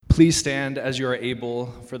Please stand as you are able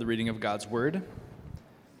for the reading of God's Word.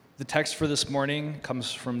 The text for this morning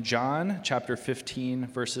comes from John chapter 15,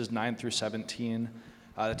 verses 9 through 17.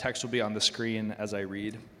 The text will be on the screen as I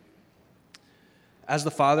read. As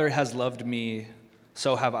the Father has loved me,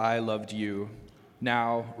 so have I loved you.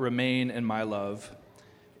 Now remain in my love.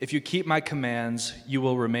 If you keep my commands, you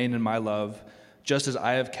will remain in my love, just as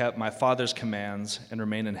I have kept my Father's commands and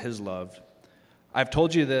remain in his love. I've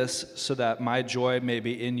told you this so that my joy may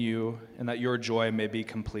be in you and that your joy may be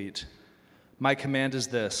complete. My command is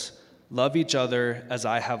this: love each other as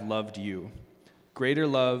I have loved you. Greater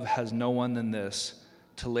love has no one than this,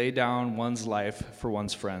 to lay down one's life for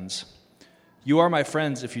one's friends. You are my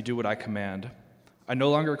friends if you do what I command. I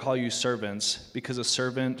no longer call you servants, because a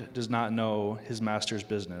servant does not know his master's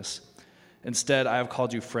business. Instead, I have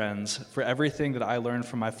called you friends, for everything that I learned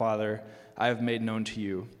from my Father I have made known to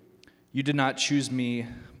you. You did not choose me,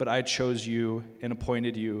 but I chose you and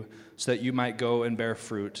appointed you so that you might go and bear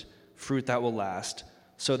fruit, fruit that will last,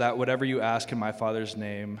 so that whatever you ask in my Father's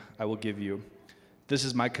name, I will give you. This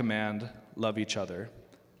is my command: love each other.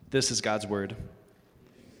 This is God's word.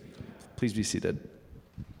 Please be seated.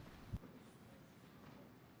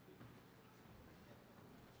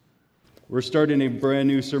 We're starting a brand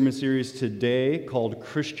new sermon series today called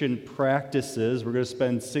Christian Practices. We're going to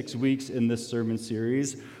spend 6 weeks in this sermon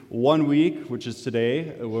series. 1 week, which is today,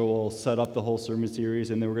 where we'll set up the whole sermon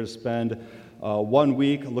series, and then we're going to spend 1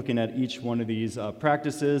 week looking at each one of these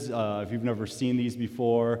practices. If you've never seen these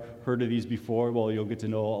before, heard of these before, well, you'll get to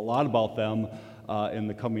know a lot about them in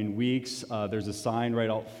the coming weeks. There's a sign right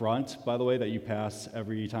out front, by the way, that you pass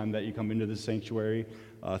every time that you come into the sanctuary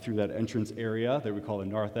through that entrance area that we call the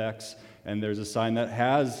narthex. And there's a sign that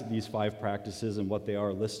has these 5 practices and what they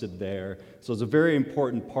are listed there. So it's a very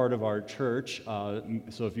important part of our church.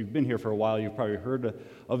 So if you've been here for a while, you've probably heard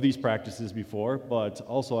of these practices before. But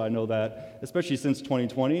also I know that, especially since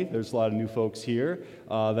 2020, there's a lot of new folks here.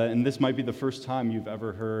 And this might be the first time you've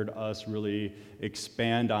ever heard us really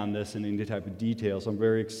expand on this in any type of detail. So I'm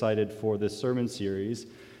very excited for this sermon series.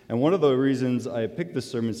 And one of the reasons I picked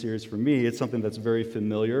this sermon series for me, it's something that's very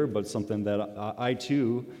familiar, but something that I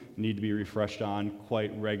too need to be refreshed on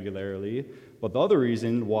quite regularly. But the other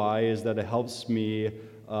reason why is that it helps me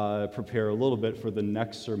prepare a little bit for the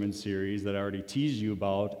next sermon series that I already teased you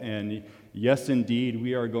about. And yes, indeed,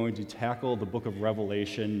 we are going to tackle the book of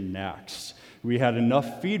Revelation next. We had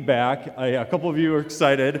enough feedback. A couple of you are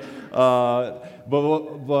excited, but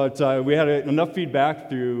we had enough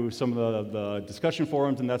feedback through some of the discussion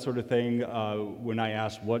forums and that sort of thing when I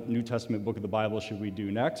asked what New Testament book of the Bible should we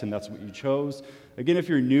do next, and that's what you chose. Again, if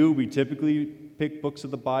you're new, we typically pick books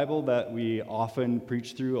of the Bible that we often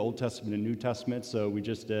preach through, Old Testament and New Testament. So we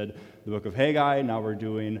just did the book of Haggai. Now we're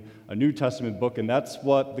doing a New Testament book, and that's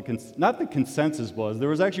what not the consensus was. There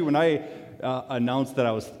was actually, when I announced that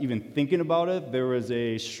I was even thinking about it, there was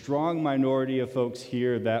a strong minority of folks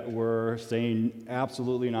here that were saying,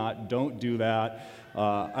 absolutely not, don't do that.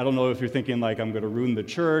 I don't know if you're thinking like I'm going to ruin the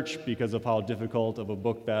church because of how difficult of a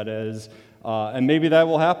book that is. And maybe that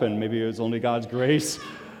will happen. Maybe it's only God's grace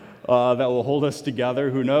that will hold us together.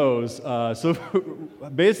 Who knows? So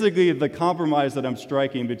basically, the compromise that I'm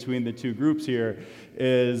striking between the two groups here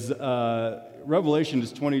is Revelation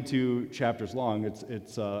is 22 chapters long.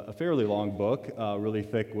 It's a fairly long book, really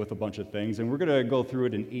thick with a bunch of things, and we're going to go through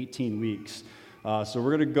it in 18 weeks. So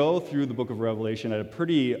we're going to go through the book of Revelation at a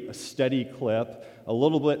pretty steady clip, a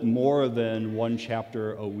little bit more than 1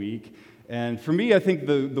 chapter a week. And for me, I think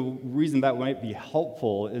the reason that might be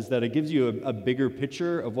helpful is that it gives you a bigger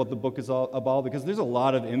picture of what the book is all about, because there's a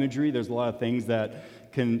lot of imagery, there's a lot of things that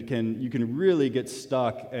you can really get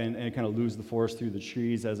stuck and kind of lose the forest through the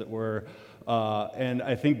trees, as it were. And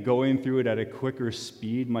I think going through it at a quicker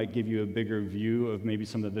speed might give you a bigger view of maybe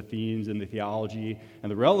some of the themes and the theology and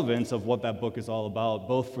the relevance of what that book is all about,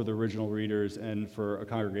 both for the original readers and for a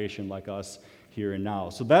congregation like us here and now.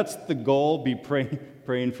 So that's the goal. Be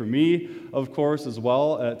praying for me, of course, as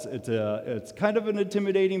well. It's kind of an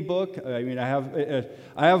intimidating book. I mean, I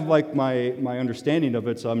have like my understanding of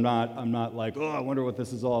it, so I'm not like, oh, I wonder what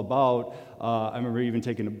this is all about. I remember even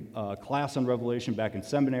taking a class on Revelation back in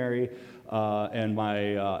seminary, and my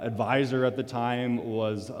advisor at the time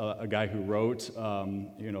was a guy who wrote,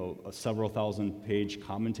 a several thousand-page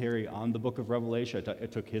commentary on the book of Revelation. I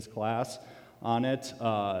took his class on it.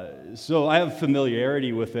 So I have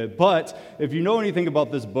familiarity with it, but if you know anything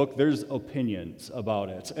about this book, there's opinions about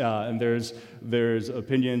it. And there's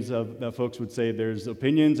opinions that folks would say there's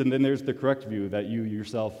opinions, and then there's the correct view that you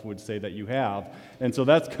yourself would say that you have. And so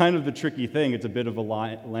that's kind of the tricky thing. It's a bit of a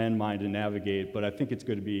landmine to navigate, but I think it's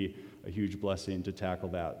going to be a huge blessing to tackle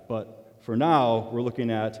that. But for now, we're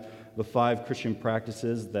looking at the 5 Christian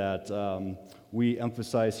practices that we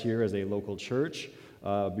emphasize here as a local church.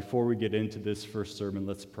 Before we get into this first sermon,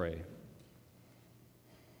 let's pray.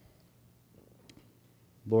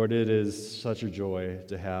 Lord, it is such a joy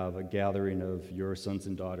to have a gathering of your sons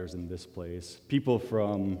and daughters in this place. People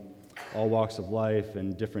from all walks of life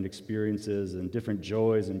and different experiences and different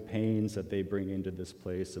joys and pains that they bring into this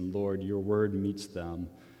place. And Lord, your word meets them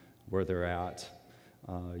where they're at.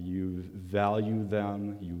 You value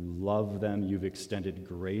them, you love them, you've extended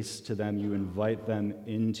grace to them, you invite them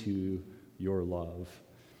into your love.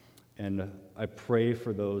 And I pray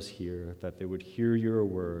for those here that they would hear your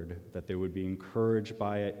word, that they would be encouraged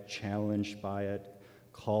by it, challenged by it,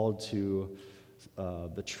 called to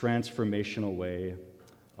the transformational way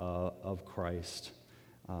of Christ,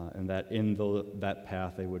 and that in that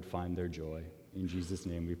path they would find their joy. In Jesus'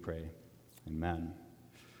 name we pray. Amen.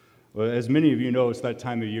 Well, as many of you know, it's that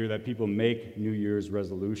time of year that people make New Year's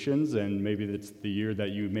resolutions, and maybe it's the year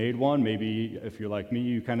that you made one. Maybe if you're like me,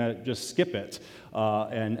 you kind of just skip it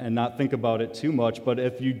and not think about it too much. But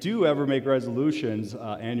if you do ever make resolutions,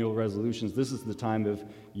 annual resolutions, this is the time of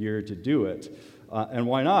year to do it. And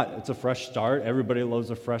why not? It's a fresh start. Everybody loves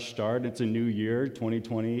a fresh start. It's a new year.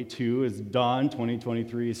 2022 is done.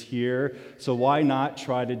 2023 is here. So why not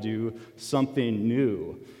try to do something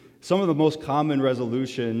new? Some of the most common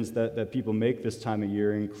resolutions that people make this time of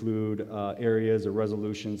year include areas or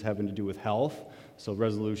resolutions having to do with health. So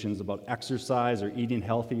resolutions about exercise or eating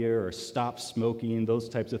healthier or stop smoking, those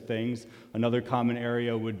types of things. Another common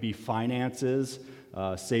area would be finances,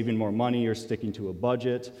 saving more money or sticking to a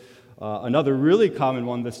budget. Another really common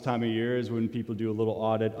one this time of year is when people do a little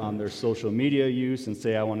audit on their social media use and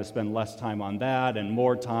say, I want to spend less time on that and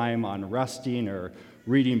more time on resting or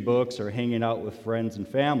reading books or hanging out with friends and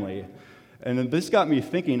family. And then this got me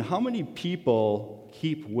thinking, how many people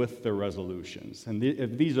keep with their resolutions? And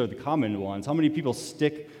if these are the common ones, how many people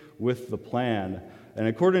stick with the plan? And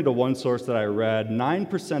according to one source that I read,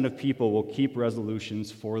 9% of people will keep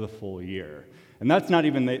resolutions for the full year. And that's not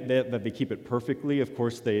even that they keep it perfectly. Of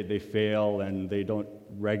course, they fail and they don't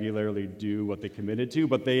regularly do what they committed to,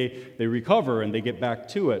 but they recover and they get back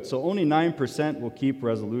to it. So only 9% will keep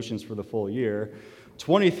resolutions for the full year.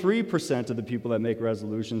 23% of the people that make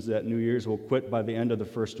resolutions at New Year's will quit by the end of the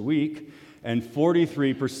first week, and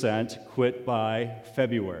 43% quit by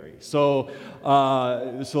February. So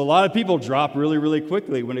a lot of people drop really, really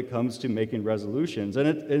quickly when it comes to making resolutions. And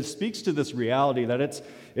it speaks to this reality that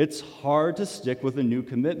it's hard to stick with a new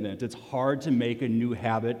commitment. It's hard to make a new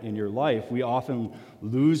habit in your life. We often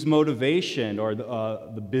lose motivation, or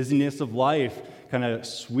the busyness of life kind of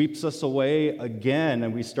sweeps us away again,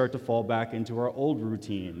 and we start to fall back into our old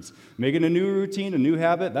routines. Making a new routine, a new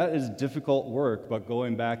habit, that is difficult work, but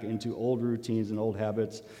going back into old routines and old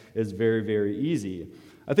habits is very, very easy.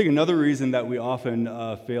 I think another reason that we often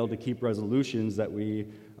fail to keep resolutions that we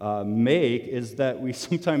make is that we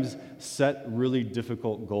sometimes set really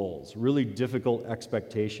difficult goals, really difficult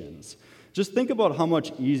expectations. Just think about how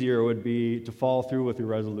much easier it would be to follow through with your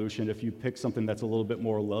resolution if you pick something that's a little bit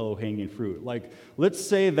more low-hanging fruit. Like, let's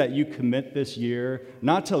say that you commit this year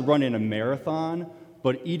not to running a marathon,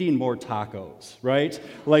 but eating more tacos, right?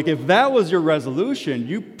 Like, if that was your resolution,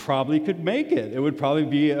 you probably could make it. It would probably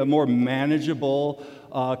be a more manageable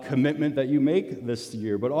commitment that you make this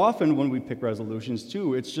year. But often when we pick resolutions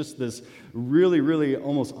too, it's just this really, really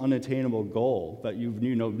almost unattainable goal that you've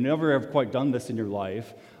never have quite done this in your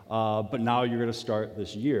life, but now you're going to start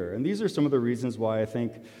this year. And these are some of the reasons why I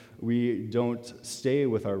think we don't stay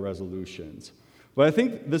with our resolutions. But I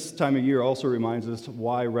think this time of year also reminds us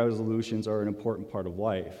why resolutions are an important part of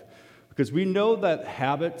life. Because we know that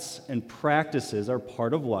habits and practices are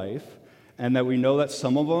part of life, and that we know that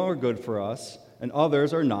some of them are good for us, and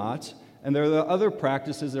others are not. And there are other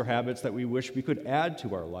practices or habits that we wish we could add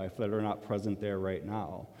to our life that are not present there right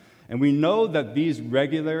now. And we know that these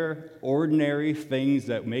regular, ordinary things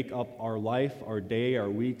that make up our life, our day, our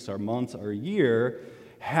weeks, our months, our year,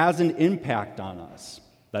 has an impact on us,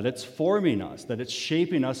 that it's forming us, that it's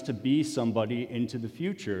shaping us to be somebody into the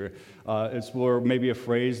future. It's where maybe a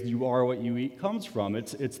phrase, "you are what you eat," comes from.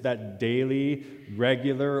 It's that daily,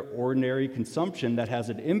 regular, ordinary consumption that has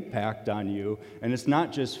an impact on you. And it's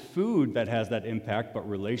not just food that has that impact, but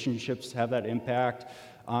relationships have that impact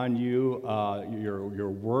on you, your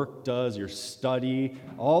work does, your study.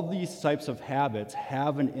 All these types of habits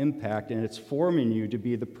have an impact, and it's forming you to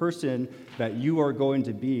be the person that you are going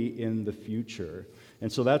to be in the future.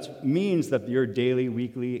 And so that means that your daily,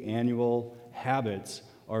 weekly, annual habits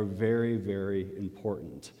are very, very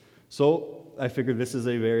important. So I figured this is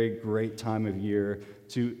a very great time of year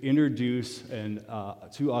to introduce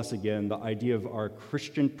to us again the idea of our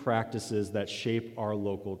Christian practices that shape our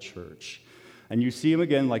local church. And you see them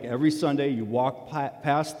again, like every Sunday, you walk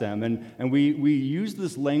past them, and we use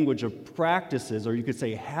this language of practices, or you could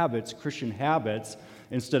say habits, Christian habits,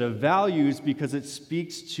 instead of values, because it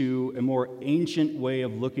speaks to a more ancient way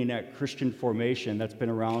of looking at Christian formation that's been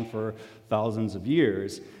around for thousands of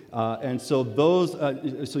years. And so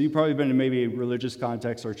so you've probably been in maybe religious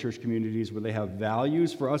contexts or church communities where they have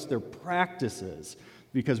values. For us, they're practices,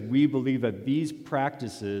 because we believe that these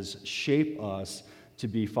practices shape us to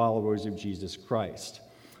be followers of Jesus Christ.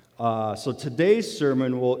 So today's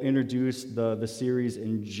sermon will introduce the series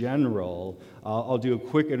in general. I'll do a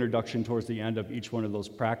quick introduction towards the end of each one of those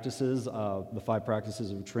practices, the 5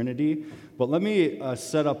 practices of Trinity. But let me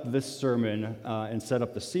set up this sermon and set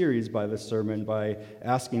up the series by this sermon by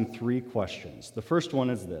asking 3 questions. The first one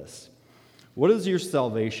is this: what is your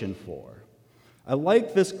salvation for? I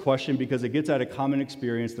like this question because it gets at a common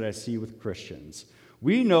experience that I see with Christians.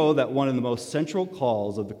 We know that one of the most central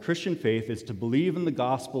calls of the Christian faith is to believe in the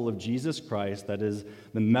gospel of Jesus Christ, that is,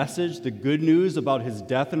 the message, the good news about his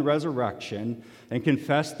death and resurrection, and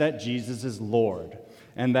confess that Jesus is Lord.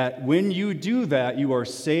 And that when you do that, you are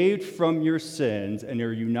saved from your sins and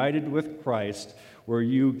are united with Christ, where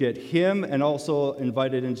you get him and also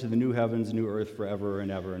invited into the new heavens, new earth forever and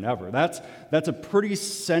ever and ever. That's a pretty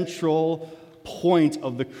central point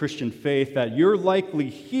of the Christian faith, that you're likely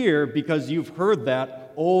here because you've heard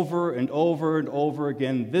that over and over and over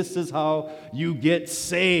again. This is how you get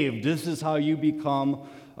saved. This is how you become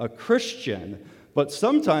a Christian. But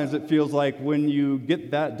sometimes it feels like when you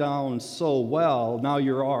get that down so well, now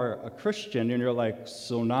you are a Christian, and you're like,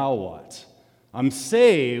 so now what? I'm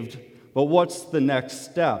saved, but what's the next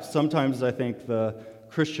step? Sometimes I think the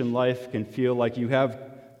Christian life can feel like you have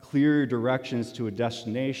clear directions to a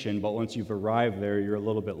destination, but once you've arrived there, you're a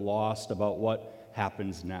little bit lost about what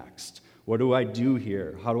happens next. What do I do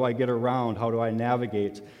here? How do I get around? How do I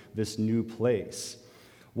navigate this new place?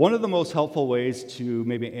 One of the most helpful ways to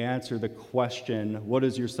maybe answer the question, what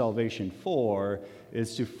is your salvation for,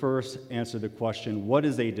 is to first answer the question, what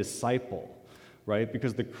is a disciple? Right?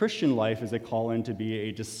 Because the Christian life is a call-in to be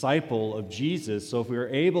a disciple of Jesus. So if we are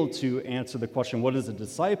able to answer the question, what is a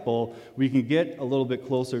disciple, we can get a little bit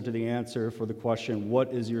closer to the answer for the question,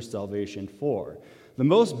 what is your salvation for? The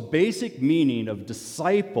most basic meaning of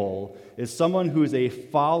disciple is someone who is a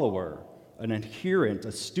follower, an adherent,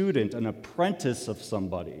 a student, an apprentice of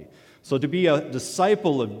somebody. So to be a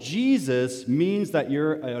disciple of Jesus means that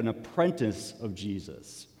you're an apprentice of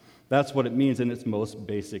Jesus. That's what it means in its most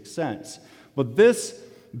basic sense. But this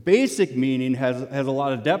basic meaning has a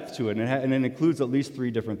lot of depth to it, and it includes at least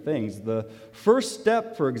 3 different things. The first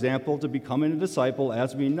step, for example, to becoming a disciple,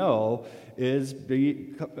 as we know, is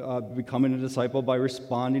becoming a disciple by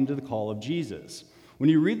responding to the call of Jesus. When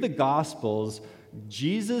you read the Gospels,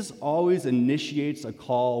 Jesus always initiates a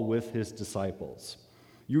call with his disciples.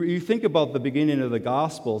 You think about the beginning of the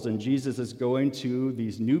Gospels, and Jesus is going to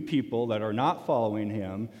these new people that are not following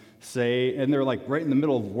him, and they're like right in the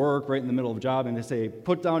middle of work, right in the middle of a job, and they say,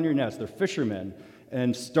 put down your nets, they're fishermen,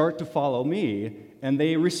 and start to follow me. And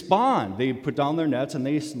they respond. They put down their nets, and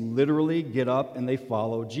they literally get up and they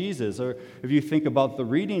follow Jesus. Or if you think about the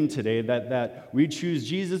reading today, that we choose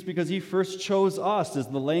Jesus because he first chose us, is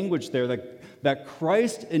the language there, that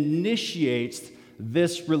Christ initiates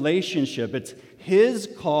this relationship. It's his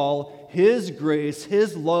call, his grace,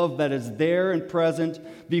 his love that is there and present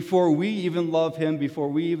before we even love him, before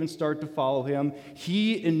we even start to follow him.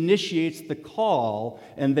 He initiates the call,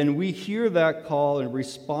 and then we hear that call and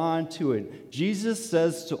respond to it. Jesus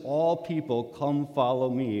says to all people, come follow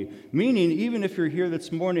me. Meaning, even if you're here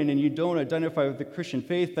this morning and you don't identify with the Christian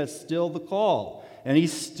faith, that's still the call. And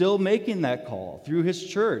he's still making that call through his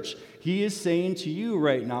church. He is saying to you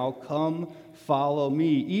right now, come follow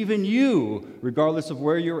me. Even you, regardless of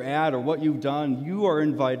where you're at or what you've done, you are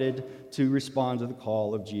invited to respond to the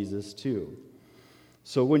call of Jesus too.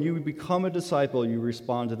 So when you become a disciple, you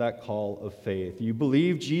respond to that call of faith. You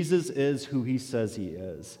believe Jesus is who he says he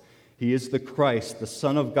is. He is the Christ, the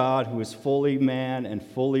Son of God, who is fully man and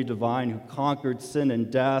fully divine, who conquered sin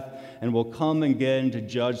and death and will come again to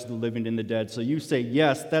judge the living and the dead. So you say,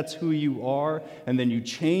 yes, that's who you are, and then you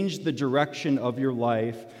change the direction of your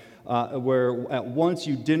life, where at once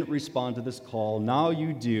you didn't respond to this call, now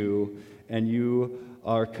you do, and you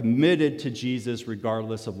are committed to Jesus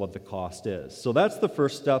regardless of what the cost is. So that's the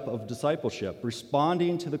first step of discipleship,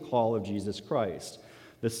 responding to the call of Jesus Christ.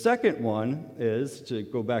 The second one is, to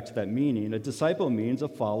go back to that meaning, a disciple means a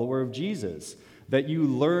follower of Jesus, that you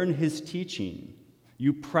learn his teaching.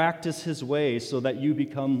 You practice his ways so that you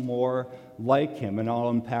become more like him. And I'll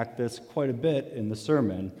unpack this quite a bit in the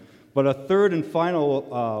sermon. But a third and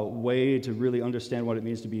final way to really understand what it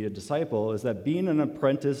means to be a disciple is that being an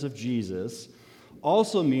apprentice of Jesus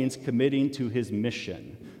also means committing to his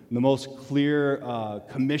mission. The most clear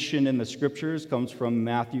commission in the scriptures comes from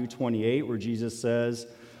Matthew 28, where Jesus says,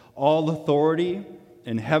 "All authority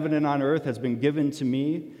in heaven and on earth has been given to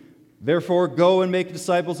me. Therefore, go and make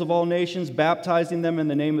disciples of all nations, baptizing them in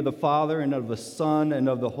the name of the Father and of the Son and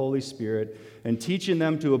of the Holy Spirit, and teaching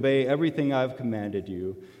them to obey everything I have commanded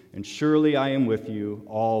you. And surely I am with you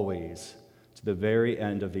always to the very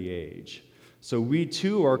end of the age." So we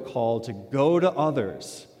too are called to go to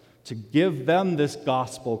others, to give them this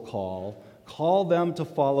gospel call them to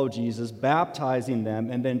follow Jesus, baptizing them,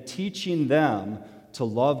 and then teaching them to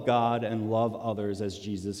love God and love others as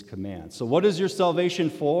Jesus commands. So what is your salvation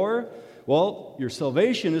for? Well, your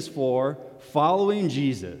salvation is for following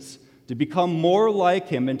Jesus, to become more like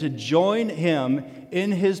him and to join him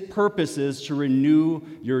in his purposes to renew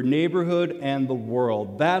your neighborhood and the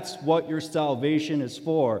world. That's what your salvation is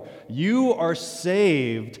for. You are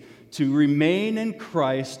saved to remain in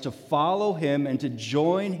Christ, to follow him, and to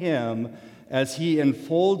join him as he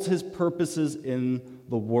unfolds his purposes in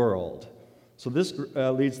the world. So this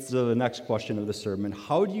leads to the next question of the sermon.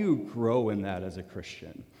 How do you grow in that as a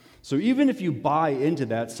Christian? So even if you buy into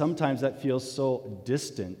that, sometimes that feels so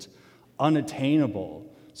distant, unattainable.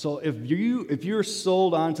 So if you're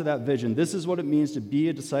sold onto that vision, this is what it means to be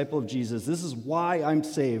a disciple of Jesus. This is why I'm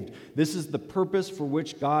saved. This is the purpose for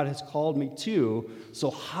which God has called me to.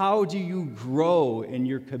 So how do you grow in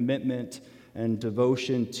your commitment and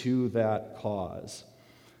devotion to that cause?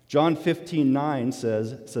 John 15:9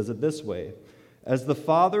 says it this way: "As the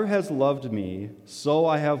Father has loved me, so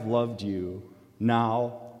I have loved you.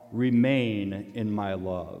 Now remain in my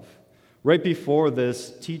love." Right before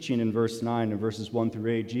this teaching in verse 9 and verses 1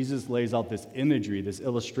 through 8, Jesus lays out this imagery, this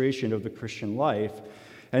illustration of the Christian life.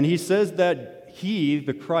 And he says that he,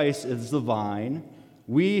 the Christ, is the vine.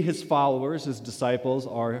 We, his followers, his disciples,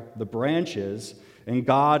 are the branches, and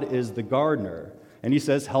God is the gardener. And he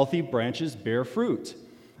says healthy branches bear fruit,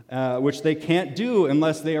 which they can't do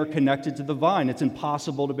unless they are connected to the vine. It's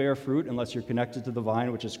impossible to bear fruit unless you're connected to the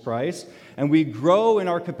vine, which is Christ. And we grow in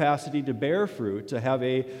our capacity to bear fruit, to have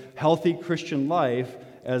a healthy Christian life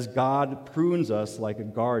as God prunes us like a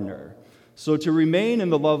gardener. So to remain in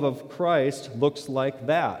the love of Christ looks like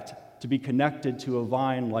that, to be connected to a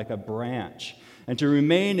vine like a branch. And to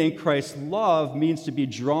remain in Christ's love means to be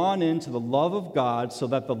drawn into the love of God, so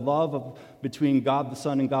that the love between God the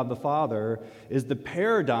Son and God the Father is the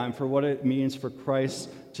paradigm for what it means for Christ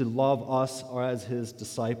to love us as his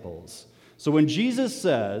disciples. So when Jesus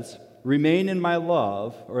says, "Remain in my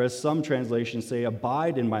love," or as some translations say,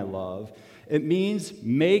 "Abide in my love," it means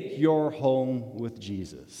make your home with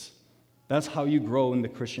Jesus. That's how you grow in the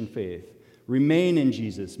Christian faith. Remain in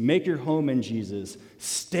Jesus. Make your home in Jesus.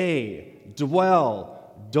 Stay.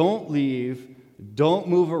 Dwell. Don't leave. Don't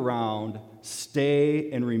move around.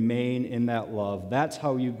 Stay and remain in that love. That's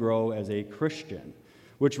how you grow as a Christian.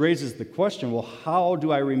 Which raises the question, well, how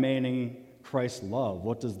do I remain in Christ's love?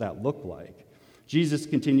 What does that look like? Jesus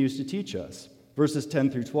continues to teach us. Verses 10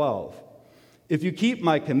 through 12. "If you keep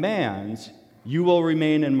my commands, you will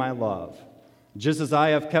remain in my love, just as I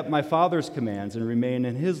have kept my Father's commands and remain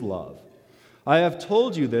in his love. I have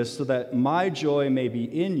told you this so that my joy may be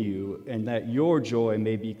in you and that your joy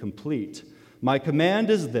may be complete. My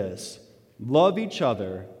command is this: love each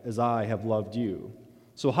other as I have loved you."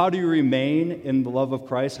 So how do you remain in the love of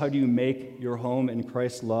Christ? How do you make your home in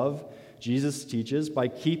Christ's love? Jesus teaches by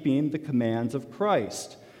keeping the commands of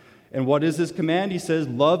Christ. And what is his command? He says,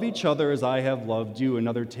 "Love each other as I have loved you."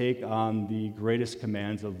 Another take on the greatest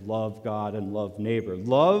commands of love God and love neighbor.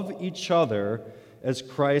 Love each other as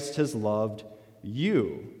Christ has loved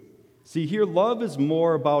you. See, here, love is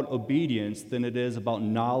more about obedience than it is about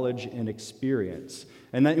knowledge and experience.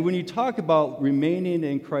 And that when you talk about remaining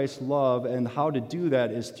in Christ's love and how to do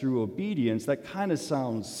that is through obedience, that kind of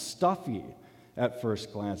sounds stuffy at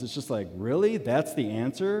first glance. It's just like, really? That's the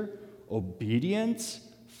answer? Obedience?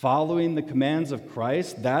 Following the commands of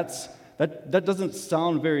Christ? That doesn't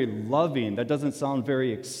sound very loving. That doesn't sound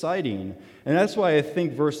very exciting. And that's why I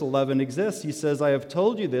think verse 11 exists. He says, "I have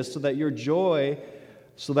told you this so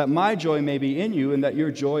that my joy may be in you and that your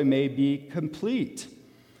joy may be complete."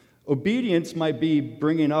 Obedience might be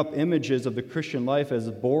bringing up images of the Christian life as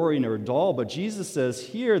boring or dull, but Jesus says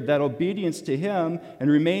here that obedience to him and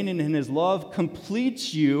remaining in his love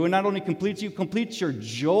completes you, and not only completes you, completes your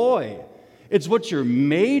joy. It's what you're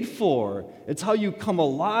made for. It's how you come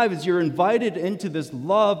alive as you're invited into this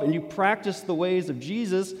love and you practice the ways of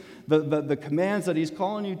Jesus, the commands that he's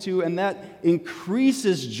calling you to, and that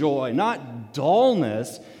increases joy, not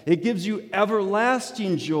dullness. It gives you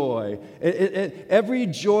everlasting joy. Every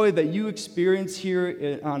joy that you experience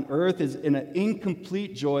here on earth is an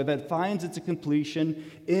incomplete joy that finds its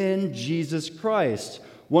completion in Jesus Christ.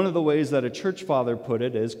 One of the ways that a church father put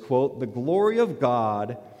it is, quote, "The glory of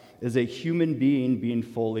God is a human being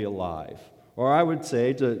fully alive." Or I would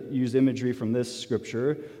say, to use imagery from this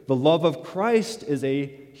scripture, the love of Christ is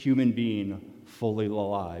a human being fully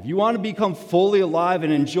alive. You want to become fully alive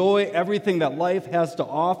and enjoy everything that life has to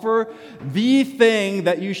offer? The thing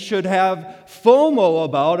that you should have FOMO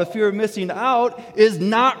about, a fear of missing out, is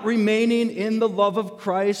not remaining in the love of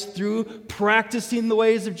Christ through practicing the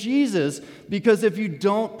ways of Jesus. Because if you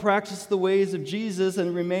don't practice the ways of Jesus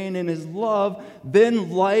and remain in his love, then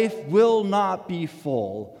life will not be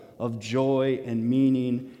full of joy and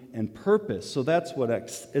meaning and purpose. So that's what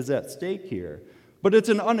is at stake here. But it's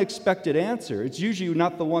an unexpected answer. It's usually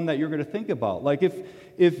not the one that you're going to think about. Like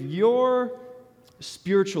if your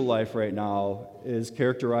spiritual life right now is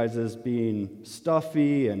characterized as being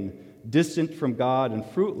stuffy and distant from God and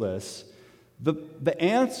fruitless, the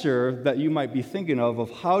answer that you might be thinking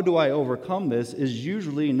of how do I overcome this, is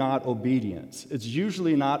usually not obedience. It's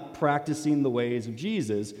usually not practicing the ways of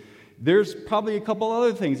Jesus. There's probably a couple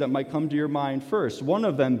other things that might come to your mind first. One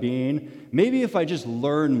of them being, maybe if I just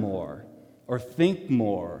learn more, or think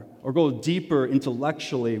more, or go deeper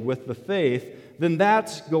intellectually with the faith, then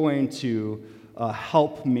that's going to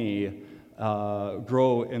help me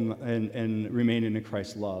grow and remain in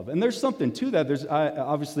Christ's love. And there's something to that.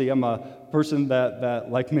 Obviously, I'm a person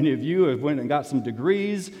that, like many of you, have went and got some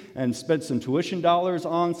degrees and spent some tuition dollars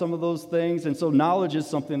on some of those things. And so knowledge is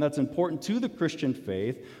something that's important to the Christian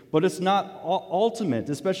faith, but it's not ultimate,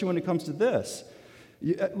 especially when it comes to this.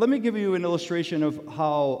 Let me give you an illustration of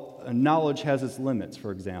how knowledge has its limits,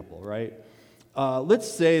 for example, right?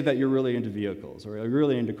 Let's say that you're really into vehicles or you're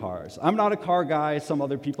really into cars. I'm not a car guy. Some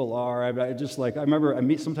other people are. I remember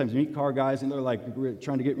I sometimes meet car guys and they're like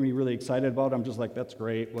trying to get me really excited about it. I'm just like, that's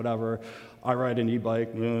great, whatever. I ride an e-bike,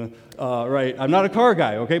 right? I'm not a car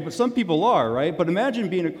guy, okay? But some people are, right? But imagine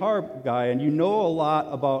being a car guy and you know a lot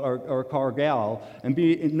about, or a car gal, and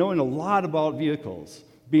knowing a lot about vehicles.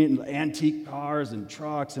 Being antique cars and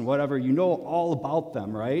trucks and whatever, you know all about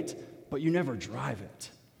them, right? But you never drive it.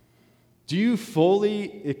 Do you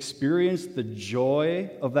fully experience the joy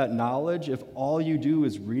of that knowledge if all you do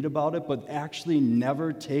is read about it, but actually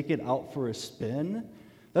never take it out for a spin?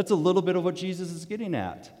 That's a little bit of what Jesus is getting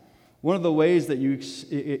at. One of the ways that you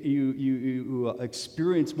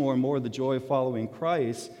experience more and more the joy of following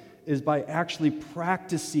Christ is by actually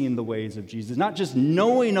practicing the ways of Jesus. Not just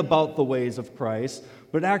knowing about the ways of Christ,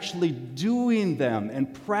 but actually doing them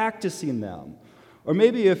and practicing them. Or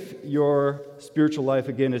maybe if your spiritual life,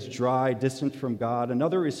 again, is dry, distant from God,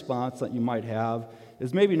 another response that you might have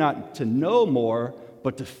is maybe not to know more,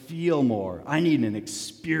 but to feel more. I need an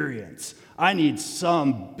experience. I need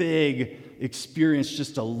some big experience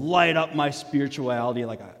just to light up my spirituality,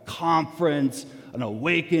 like a conference, an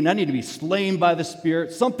awakening. I need to be slain by the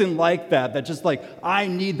Spirit, something like that, that just like, I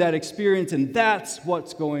need that experience, and that's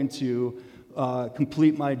what's going to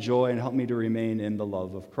complete my joy and help me to remain in the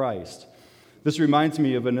love of Christ. This reminds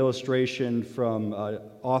me of an illustration from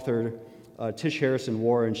author Tish Harrison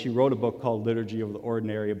Warren. She wrote a book called Liturgy of the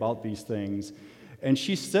Ordinary about these things. And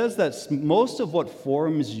she says that most of what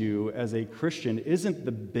forms you as a Christian isn't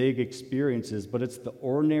the big experiences, but it's the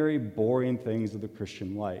ordinary, boring things of the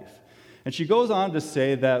Christian life. And she goes on to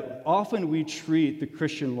say that often we treat the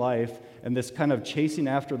Christian life and this kind of chasing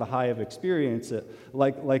after the high of experience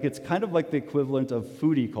like it's kind of like the equivalent of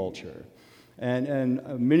foodie culture.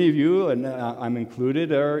 And many of you, and I'm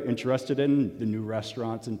included, are interested in the new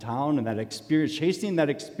restaurants in town and that experience, chasing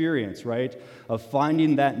that experience, right, of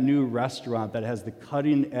finding that new restaurant that has the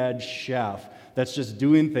cutting-edge chef that's just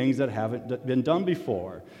doing things that haven't been done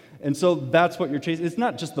before. And so that's what you're chasing. It's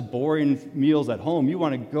not just the boring meals at home. You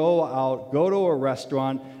want to go out, go to a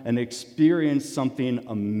restaurant, and experience something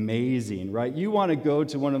amazing, right? You want to go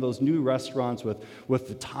to one of those new restaurants with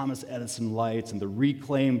the Thomas Edison lights and the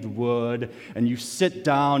reclaimed wood, and you sit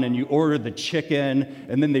down and you order the chicken,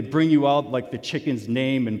 and then they bring you out like the chicken's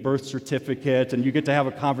name and birth certificate, and you get to have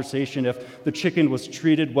a conversation if the chicken was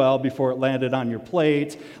treated well before it landed on your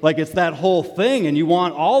plate. Like it's that whole thing, and you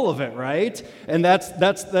want all of it, right? And that's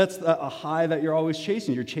a high that you're always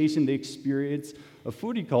chasing. You're chasing the experience of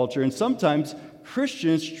foodie culture. And sometimes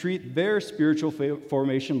Christians treat their spiritual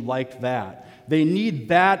formation like that. They need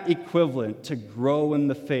that equivalent to grow in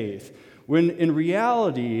the faith. when in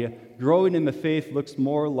reality, growing in the faith looks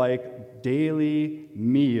more like daily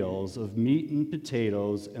meals of meat and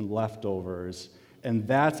potatoes and leftovers. And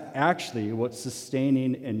that's actually what's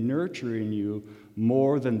sustaining and nurturing you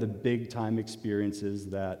more than the big-time experiences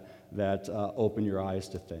that open your eyes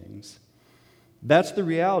to things. That's the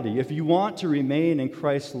reality. If you want to remain in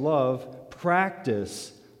Christ's love,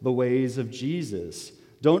 practice the ways of Jesus.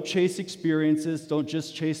 Don't chase experiences, don't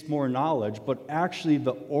just chase more knowledge, but actually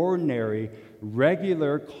the ordinary,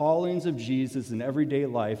 regular callings of Jesus in everyday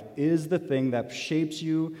life is the thing that shapes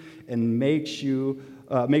you and makes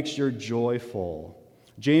your joy full.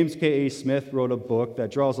 James K.A. Smith wrote a book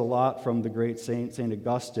that draws a lot from the great St.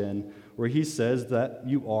 Augustine, where he says that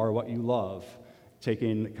you are what you love,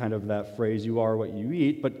 taking kind of that phrase, you are what you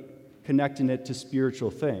eat, but connecting it to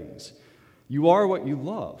spiritual things. You are what you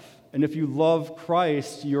love. And if you love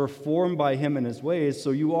Christ, you're formed by him and his ways,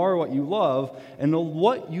 so you are what you love. And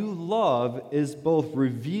what you love is both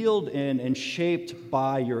revealed in and shaped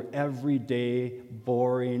by your everyday,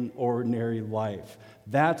 boring, ordinary life.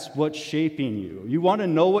 That's what's shaping you. You want to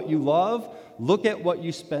know what you love? Look at what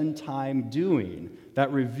you spend time doing.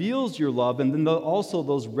 That reveals your love, and then also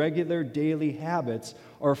those regular daily habits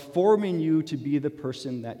are forming you to be the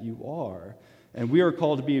person that you are. And we are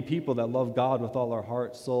called to be a people that love God with all our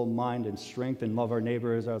heart, soul, mind, and strength, and love our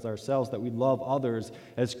neighbors as ourselves, that we love others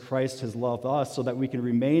as Christ has loved us, so that we can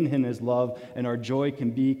remain in his love and our joy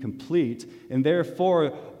can be complete. And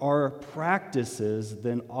therefore, our practices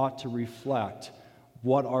then ought to reflect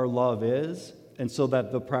what our love is, and so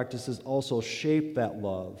that the practices also shape that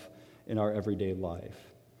love in our everyday life.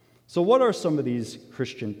 So what are some of these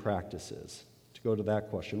Christian practices? To go to that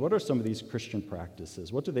question, what are some of these Christian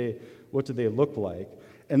practices? What do they look like?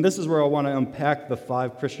 And this is where I want to unpack the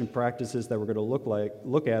 5 Christian practices that we're going to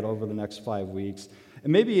look at over the next 5 weeks.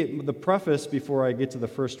 And maybe the preface before I get to the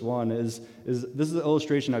first one is this is an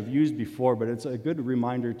illustration I've used before, but it's a good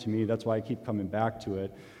reminder to me, that's why I keep coming back to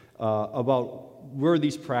it, about where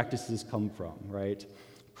these practices come from, right?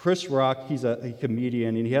 Chris Rock, he's a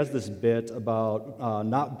comedian, and he has this bit about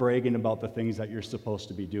not bragging about the things that you're supposed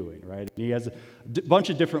to be doing, right? And he has a bunch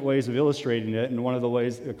of different ways of illustrating it, and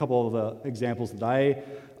a couple of the examples that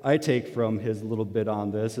I take from his little bit on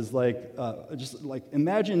this is just like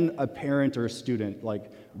imagine a parent or a student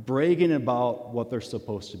like bragging about what they're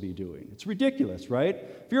supposed to be doing. It's ridiculous, right?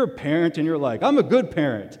 If you're a parent and you're like, I'm a good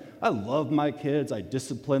parent, I love my kids, I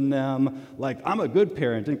discipline them, like I'm a good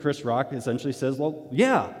parent, and Chris Rock essentially says, well,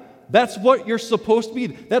 yeah, that's what you're supposed to be.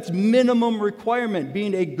 That's minimum requirement,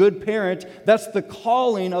 being a good parent. That's the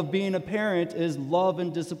calling of being a parent, is love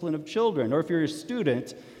and discipline of children. Or if you're a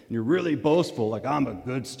student and you're really boastful, like I'm a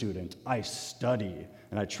good student, I study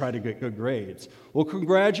and I try to get good grades. Well,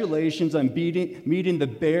 congratulations on meeting the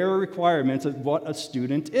bare requirements of what a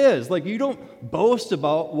student is. Like, you don't boast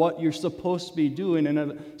about what you're supposed to be doing in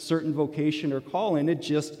a certain vocation or calling. It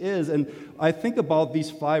just is. And I think about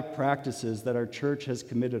these 5 practices that our church has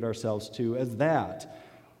committed ourselves to as that.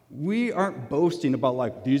 We aren't boasting about,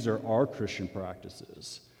 like, these are our Christian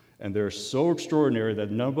practices. And they're so extraordinary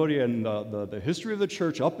that nobody in the history of the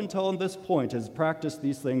church up until this point has practiced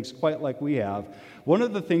these things quite like we have. One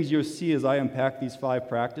of the things you'll see as I unpack these 5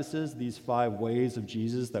 practices, these 5 ways of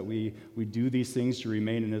Jesus that we do these things to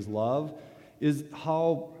remain in his love, is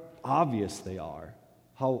how obvious they are,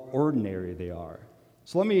 how ordinary they are.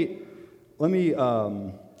 So let me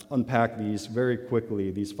unpack these very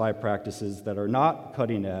quickly, these 5 practices that are not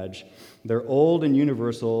cutting edge. They're old and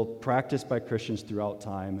universal, practiced by Christians throughout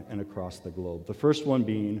time and across the globe. The first one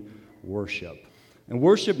being worship. And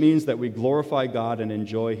worship means that we glorify God and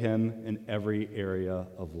enjoy him in every area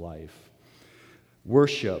of life.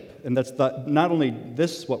 Worship, and that's not only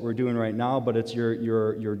this what we're doing right now, but it's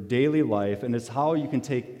your daily life, and it's how you can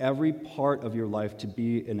take every part of your life to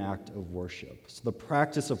be an act of worship. So the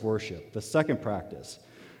practice of worship. The second practice,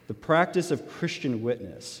 the practice of Christian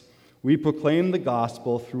witness. We proclaim the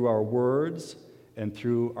gospel through our words and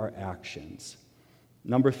through our actions.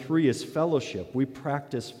 Number 3 is fellowship. We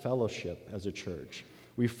practice fellowship as a church.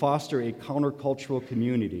 We foster a countercultural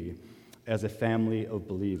community as a family of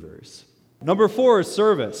believers. Number 4 is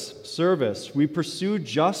service. Service. We pursue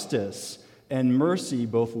justice and mercy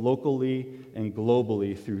both locally and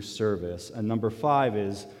globally through service. And number 5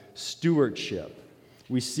 is stewardship.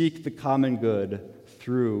 We seek the common good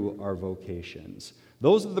through our vocations.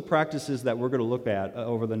 Those are the practices that we're going to look at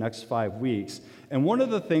over the next 5 weeks. And one of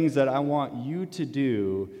the things that I want you to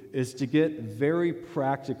do is to get very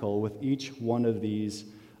practical with each one of these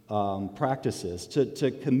practices, to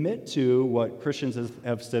commit to what Christians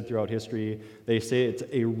have said throughout history. They say it's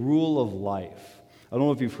a rule of life. I don't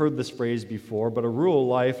know if you've heard this phrase before, but a rule of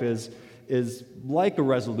life is is like a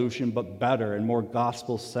resolution, but better and more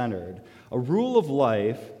gospel-centered. A rule of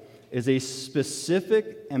life is a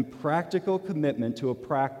specific and practical commitment to a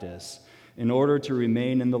practice in order to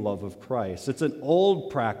remain in the love of Christ. It's an old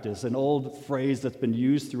practice, an old phrase that's been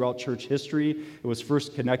used throughout church history. It was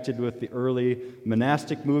first connected with the early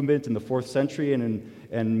monastic movement in the 4th century,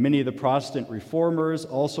 and many of the Protestant reformers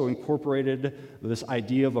also incorporated this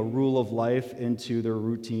idea of a rule of life into their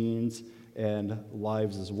routines and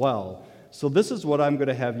lives as well. So this is what I'm going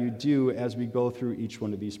to have you do as we go through each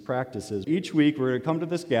one of these practices. Each week we're going to come to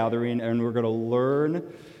this gathering and we're going to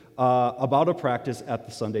learn about a practice at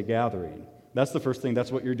the Sunday gathering. That's the first thing.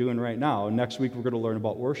 That's what you're doing right now. And next week we're going to learn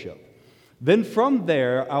about worship. Then from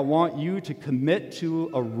there, I want you to commit to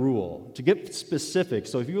a rule, to get specific.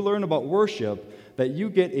 So if you learn about worship, that you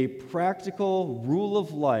get a practical rule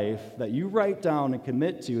of life that you write down and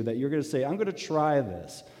commit to, that you're going to say, I'm going to try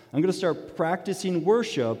this. I'm going to start practicing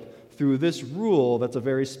worship through this rule. That's a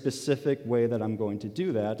very specific way that I'm going to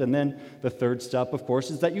do that. And then the third step, of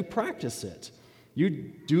course, is that you practice it. You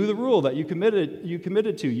do the rule that you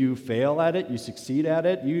committed to. You fail at it, you succeed at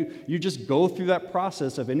it. You just go through that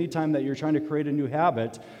process of any time that you're trying to create a new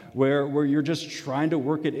habit where you're just trying to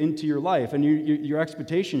work it into your life. And your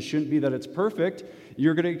expectation shouldn't be that it's perfect.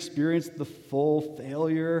 You're going to experience the full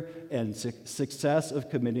failure and success of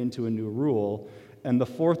committing to a new rule. And the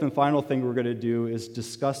fourth and final thing we're going to do is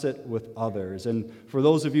discuss it with others. And for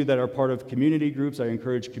those of you that are part of community groups, I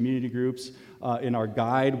encourage community groups. In our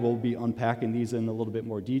guide, we'll be unpacking these in a little bit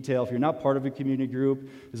more detail. If you're not part of a community group,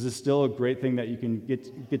 this is still a great thing that you can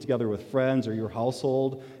get together with friends or your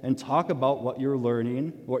household and talk about what you're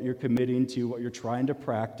learning, what you're committing to, what you're trying to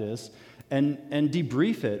practice, and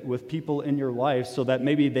debrief it with people in your life so that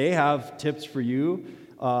maybe they have tips for you.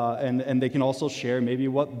 And they can also share maybe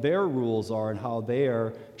what their rules are and how they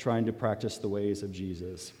are trying to practice the ways of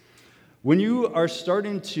Jesus. When you are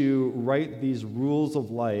starting to write these rules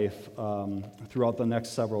of life throughout the next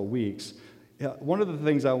several weeks, one of the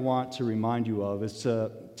things I want to remind you of is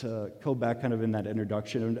to go back kind of in that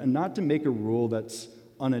introduction and not to make a rule that's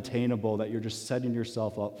unattainable, that you're just setting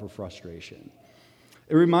yourself up for frustration.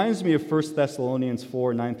 It reminds me of 1 Thessalonians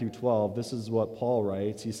 4, 9 through 12. This is what Paul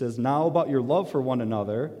writes. He says, "Now about your love for one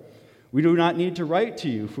another, we do not need to write to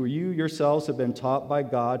you, for you yourselves have been taught by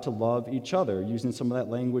God to love each other," using some of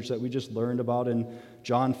that language that we just learned about in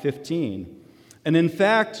John 15. "And in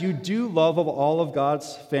fact, you do love of all of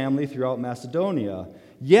God's family throughout Macedonia.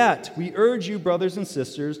 Yet we urge you, brothers and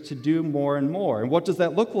sisters, to do more and more." And what does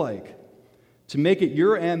that look like? "To make it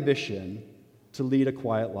your ambition to lead a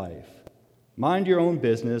quiet life. Mind your own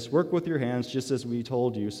business, work with your hands just as we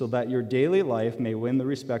told you, so that your daily life may win the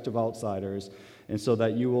respect of outsiders, and so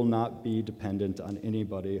that you will not be dependent on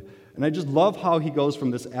anybody." And I just love how he goes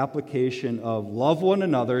from this application of love one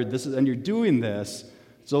another, and you're doing this,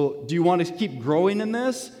 so do you want to keep growing in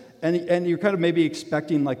this? And you're kind of maybe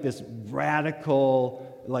expecting like this radical,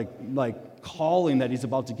 like calling that he's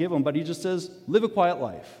about to give them, but he just says, live a quiet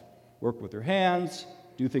life, work with your hands,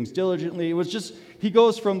 do things diligently. It was just, he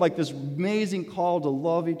goes from like this amazing call to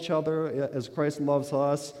love each other as Christ loves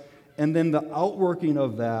us, and then the outworking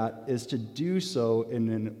of that is to do so in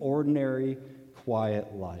an ordinary,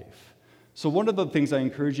 quiet life. So one of the things I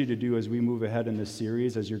encourage you to do as we move ahead in this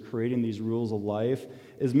series, as you're creating these rules of life,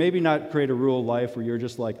 is maybe not create a rule of life where you're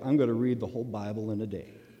just like, I'm going to read the whole Bible in a day.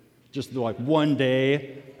 Just like one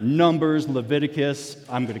day, Numbers, Leviticus,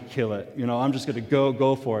 I'm going to kill it. I'm just going to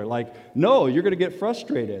go for it. Like, no, you're going to get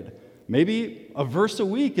frustrated. Maybe a verse a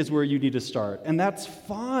week is where you need to start, and that's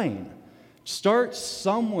fine. Start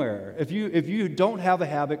somewhere. If you don't have a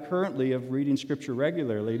habit currently of reading Scripture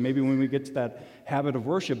regularly, maybe when we get to that habit of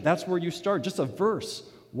worship, that's where you start. Just a verse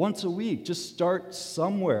once a week. Just start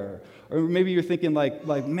somewhere. Or maybe you're thinking like,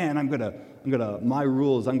 man, my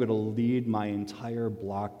rule is I'm going to lead my entire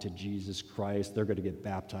block to Jesus Christ. They're going to get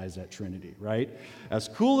baptized at Trinity, right? As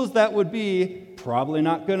cool as that would be, probably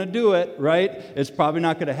not going to do it, right? It's probably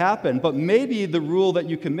not going to happen. But maybe the rule that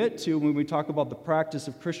you commit to when we talk about the practice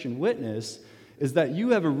of Christian witness is that you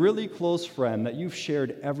have a really close friend that you've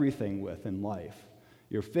shared everything with in life.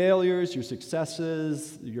 Your failures, your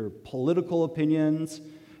successes, your political opinions.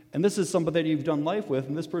 And this is somebody that you've done life with,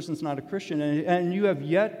 and this person's not a Christian, and you have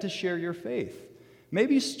yet to share your faith.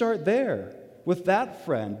 Maybe start there with that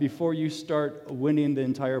friend before you start winning the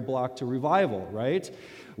entire block to revival, right?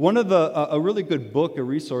 One of a really good book, a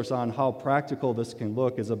resource on how practical this can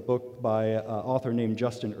look, is a book by an author named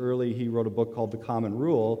Justin Earley. He wrote a book called The Common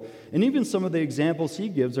Rule, and even some of the examples he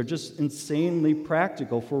gives are just insanely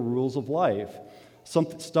practical for rules of life.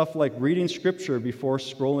 Some stuff like reading Scripture before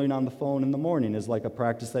scrolling on the phone in the morning is like a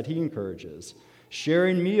practice that he encourages.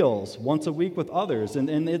 sharing meals once a week with others.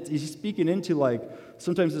 And he's speaking into like,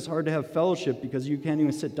 sometimes it's hard to have fellowship because you can't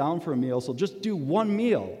even sit down for a meal. So just do one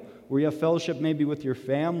meal where you have fellowship maybe with your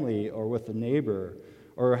family or with a neighbor,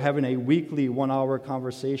 or having a weekly 1-hour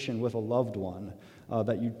conversation with a loved one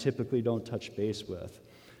that you typically don't touch base with.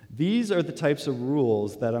 These are the types of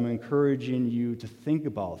rules that I'm encouraging you to think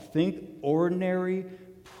about. Think ordinary,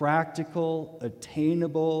 practical,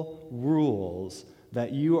 attainable rules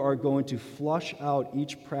that you are going to flush out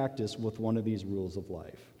each practice with one of these rules of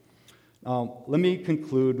life. Let me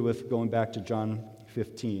conclude with going back to John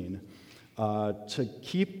 15 to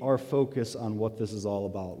keep our focus on what this is all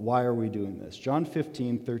about. Why are we doing this? John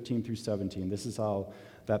 15, 13 through 17, this is how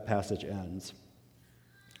that passage ends.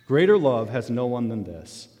 Greater love has no one than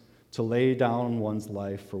this, to lay down one's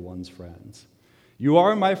life for one's friends. You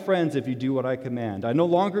are my friends if you do what I command. I no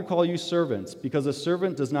longer call you servants, because a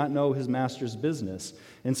servant does not know his master's business.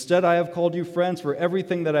 Instead, I have called you friends, for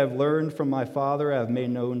everything that I have learned from my Father I have made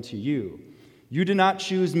known to you. You did not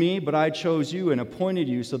choose me, but I chose you and appointed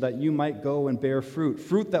you so that you might go and bear fruit,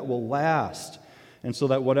 fruit that will last, and so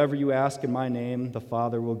that whatever you ask in my name, the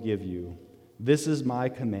Father will give you. This is my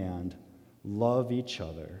command: love each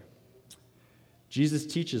other. Jesus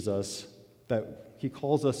teaches us that he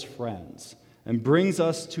calls us friends and brings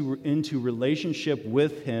us into relationship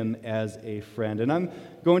with him as a friend. And I'm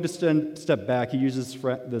going to step back. He uses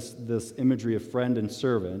this imagery of friend and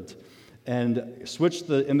servant, and switch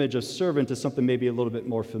the image of servant to something maybe a little bit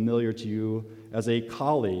more familiar to you as a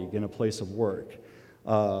colleague in a place of work,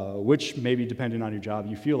 which maybe depending on your job,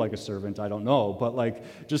 you feel like a servant, I don't know.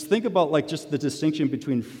 But just think about just the distinction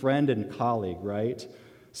between friend and colleague, right?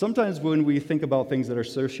 Sometimes when we think about things that are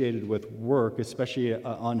associated with work, especially an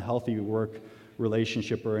unhealthy work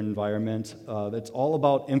relationship or environment, it's all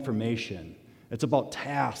about information. It's about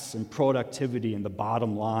tasks and productivity and the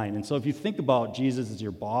bottom line. And so if you think about Jesus as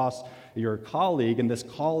your boss, your colleague, and this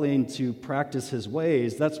calling to practice his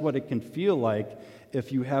ways, that's what it can feel like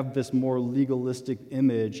if you have this more legalistic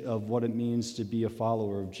image of what it means to be a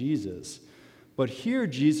follower of Jesus. But here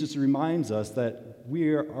Jesus reminds us that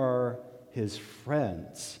we are his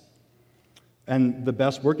friends. And the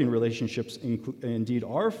best working relationships indeed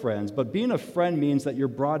are friends, but being a friend means that you're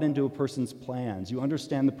brought into a person's plans. You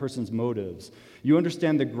understand the person's motives. You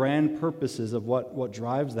understand the grand purposes of what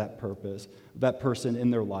drives that person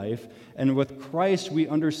in their life. And with Christ, we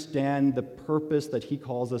understand the purpose that he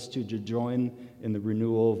calls us to join in the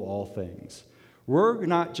renewal of all things. We're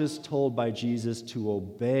not just told by Jesus to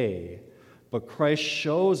obey, but Christ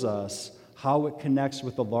shows us how it connects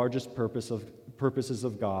with the largest purposes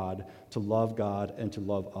of God, to love God and to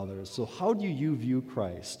love others. So how do you view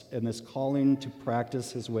Christ and this calling to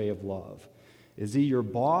practice his way of love? Is he your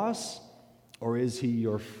boss or is he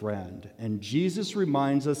your friend? And Jesus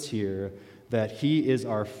reminds us here that he is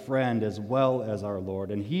our friend as well as our Lord,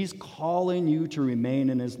 and he's calling you to remain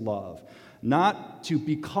in his love. Not to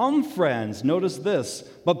become friends, notice this,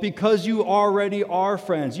 but because you already are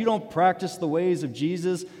friends. You don't practice the ways of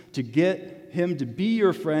Jesus to get him to be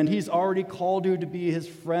your friend. He's already called you to be his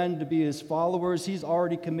friend, to be his followers. He's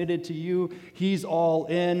already committed to you. He's all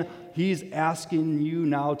in. He's asking you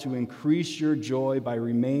now to increase your joy by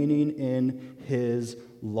remaining in his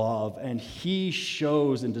love. And he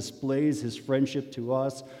shows and displays his friendship to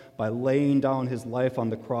us by laying down his life on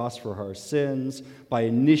the cross for our sins, by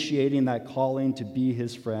initiating that calling to be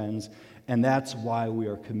his friends. And that's why we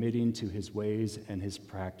are committing to his ways and his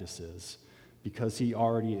practices, because he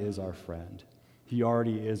already is our friend. He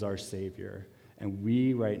already is our Savior. And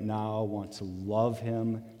we right now want to love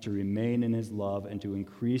him, to remain in his love, and to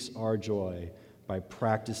increase our joy by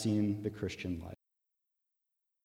practicing the Christian life.